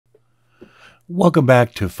Welcome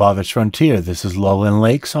back to Farthest Frontier. This is Lowland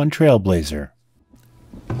Lakes on Trailblazer.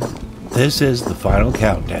 This is the final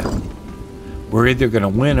countdown. We're either going to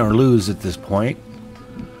win or lose at this point.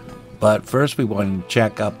 But first we want to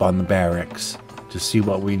check up on the barracks to see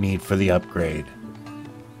what we need for the upgrade.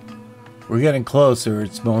 We're getting closer.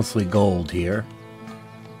 It's mostly gold here.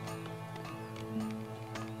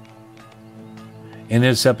 In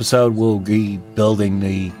this episode we'll be building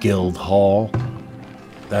the guild hall.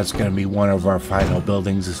 That's going to be one of our final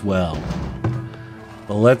buildings as well.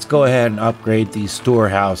 But let's go ahead and upgrade these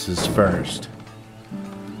storehouses first.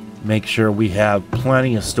 Make sure we have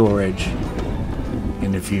plenty of storage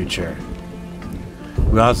in the future.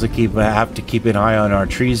 We also have to keep an eye on our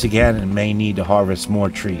trees again and may need to harvest more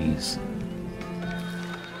trees.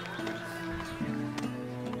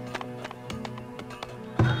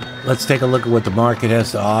 Let's take a look at what the market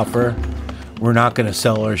has to offer. We're not going to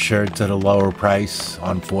sell our shirts at a lower price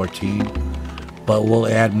on 14, but we'll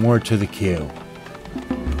add more to the queue.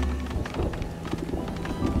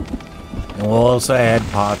 And we'll also add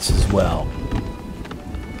pots as well,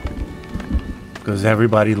 because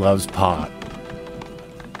everybody loves pot.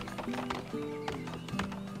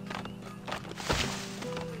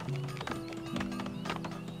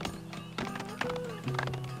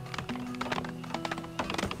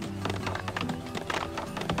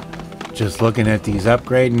 Just looking at these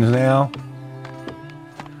upgradings now.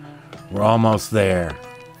 We're almost there.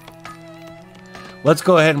 Let's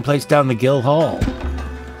go ahead and place down the guild hall.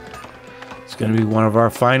 It's going to be one of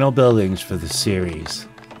our final buildings for the series.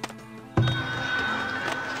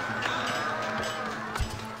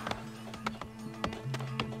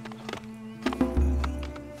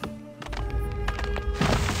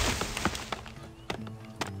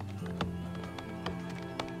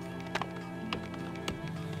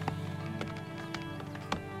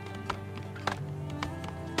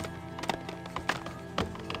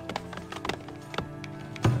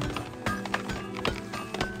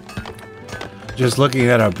 Just looking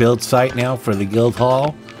at our build site now for the guild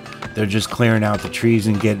hall. They're just clearing out the trees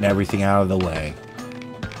and getting everything out of the way.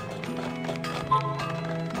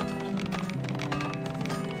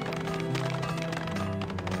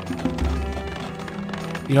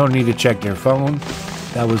 You don't need to check your phone.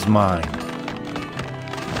 That was mine.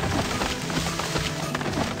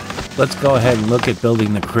 Let's go ahead and look at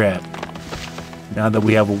building the crypt, now that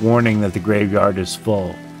we have a warning that the graveyard is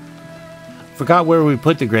full. Forgot where we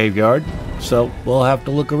put the graveyard, so we'll have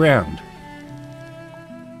to look around.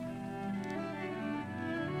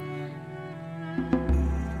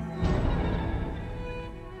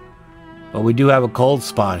 But we do have a cold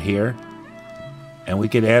spot here, and we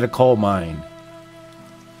could add a coal mine.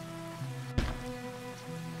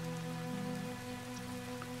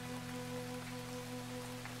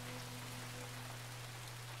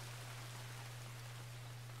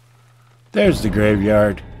 There's the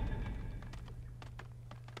graveyard.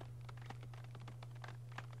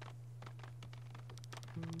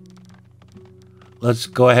 Let's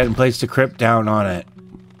go ahead and place the crypt down on it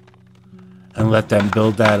and let them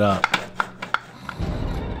build that up.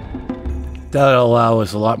 That'll allow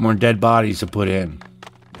us a lot more dead bodies to put in,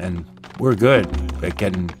 and we're good at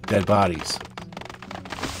getting dead bodies.